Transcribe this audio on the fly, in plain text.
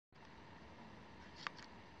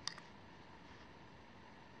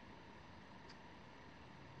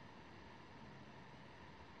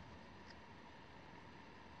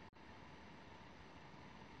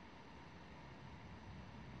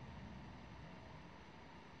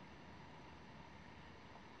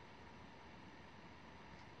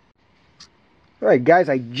Alright guys,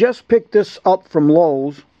 I just picked this up from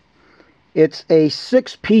Lowe's. It's a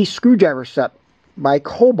 6-piece screwdriver set by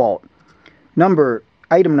Kobalt.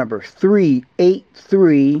 Item number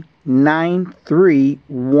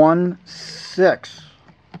 3839316.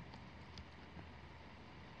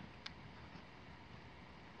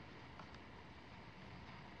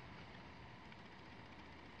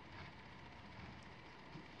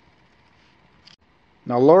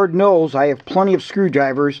 Now Lord knows I have plenty of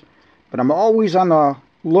screwdrivers, but I'm always on the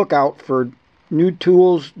lookout for new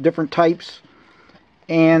tools, different types,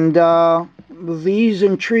 and these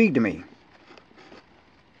intrigued me.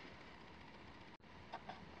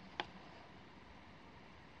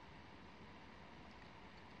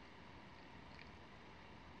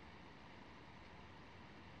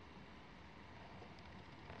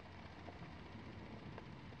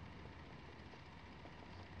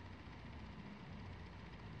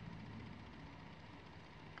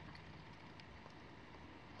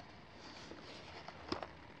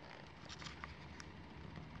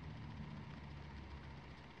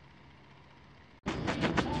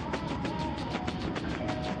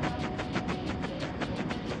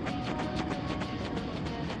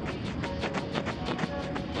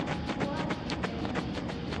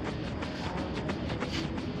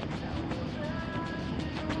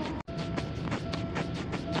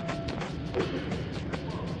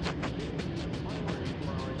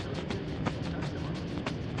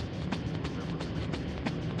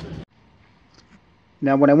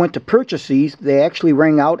 Now, when I went to purchase these, they actually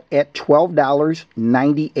rang out at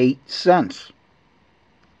 $12.98.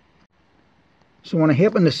 So when I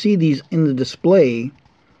happened to see these in the display,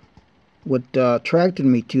 what attracted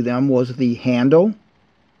me to them was the handle,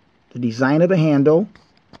 the design of the handle,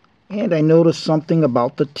 and I noticed something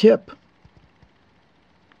about the tip.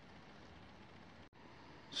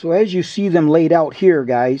 So as you see them laid out here,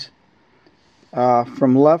 guys,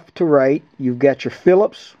 from left to right, you've got your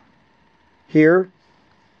Phillips here,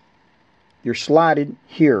 your slotted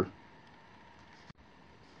here.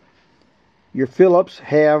 Your Phillips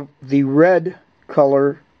have the red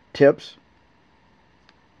color tips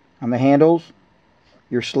on the handles.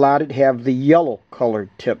 Your slotted have the yellow colored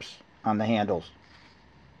tips on the handles.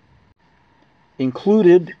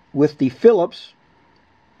 Included with the Phillips,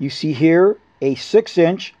 you see here a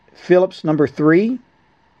 6-inch Phillips number 3,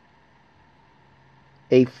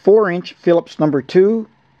 a 4-inch Phillips number 2,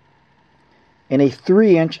 and a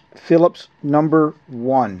 3-inch Phillips number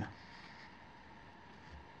 1.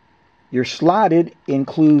 Your slotted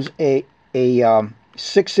includes a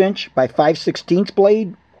 6-inch by 5/16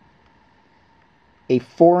 blade, a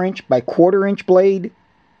 4-inch by 1/4 inch blade,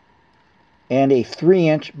 and a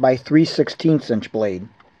 3-inch by 3/16 inch blade.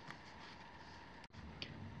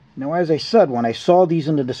 Now, as I said, when I saw these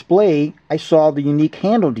in the display, I saw the unique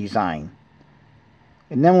handle design.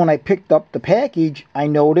 And then when I picked up the package, I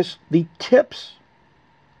noticed the tips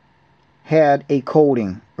had a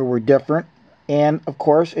coating or were different. And of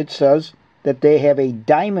course, it says that they have a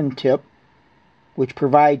diamond tip, which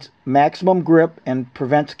provides maximum grip and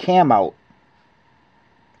prevents cam out.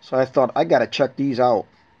 So I thought, I gotta check these out.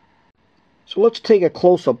 So let's take a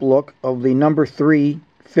close-up look of the number 3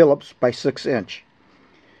 Phillips by 6-inch.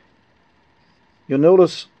 You'll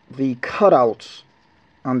notice the cutouts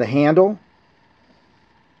on the handle.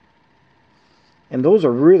 And those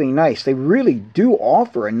are really nice. They really do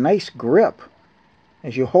offer a nice grip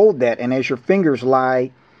as you hold that and as your fingers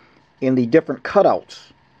lie in the different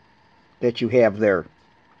cutouts that you have there.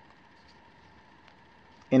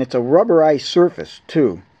 And it's a rubberized surface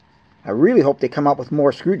too. I really hope they come out with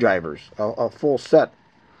more screwdrivers, a full set.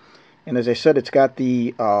 And as I said, it's got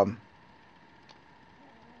the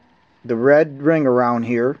red ring around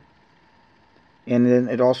here. And then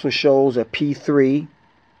it also shows a P3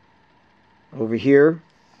 over here.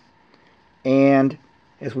 And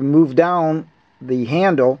as we move down the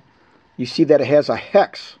handle, you see that it has a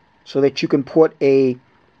hex so that you can put a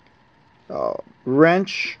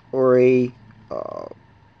wrench or a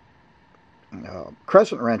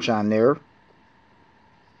crescent wrench on there,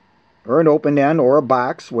 or an open end or a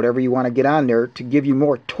box, whatever you want to get on there to give you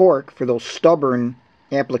more torque for those stubborn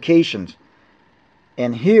applications.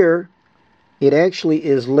 And here it actually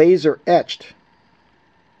is laser etched.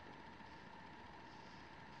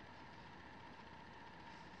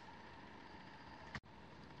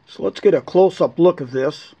 So let's get a close-up look of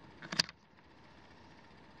this.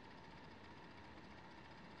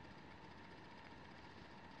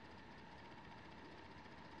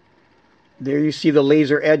 There you see the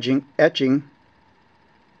laser etching.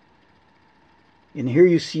 And here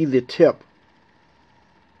you see the tip,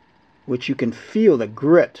 which you can feel the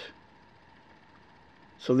grit.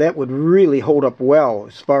 So that would really hold up well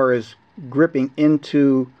as far as gripping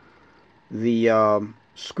into the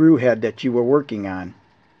screw head that you were working on.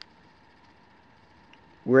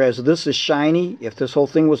 Whereas this is shiny. If this whole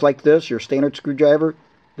thing was like this, your standard screwdriver,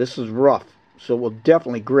 this is rough. So it will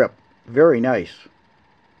definitely grip. Very nice.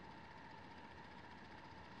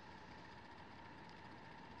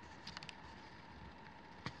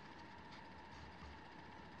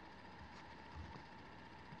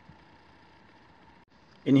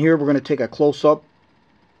 In here we're going to take a close-up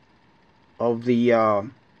of the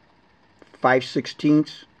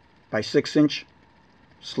 5/16 by 6 inch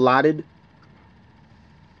slotted.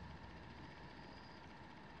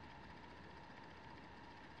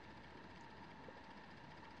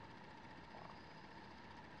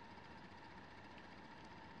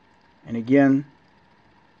 And again,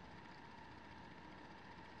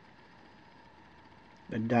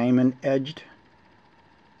 the diamond edged.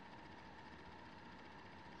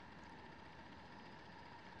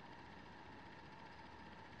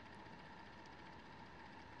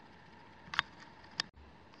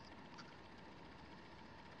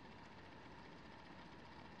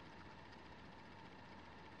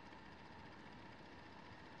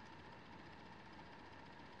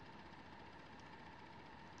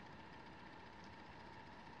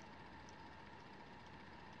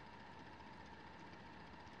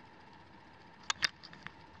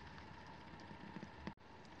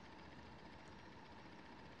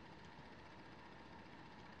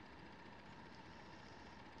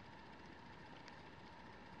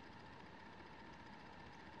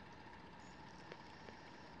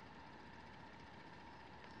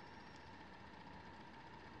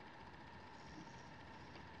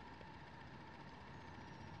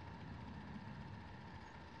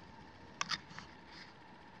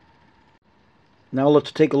 Now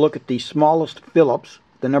let's take a look at the smallest Phillips,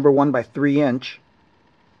 the number 1 by 3 inch,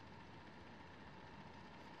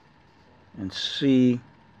 and see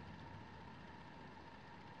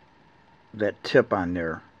that tip on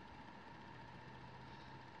there.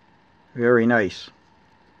 Very nice.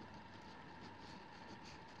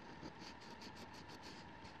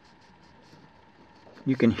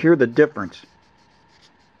 You can hear the difference.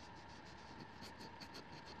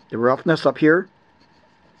 The roughness up here,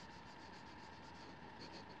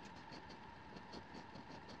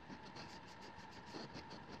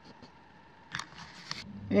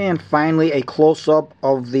 and finally a close-up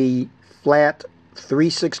of the flat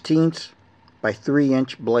 3/16 by 3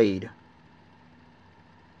 inch blade.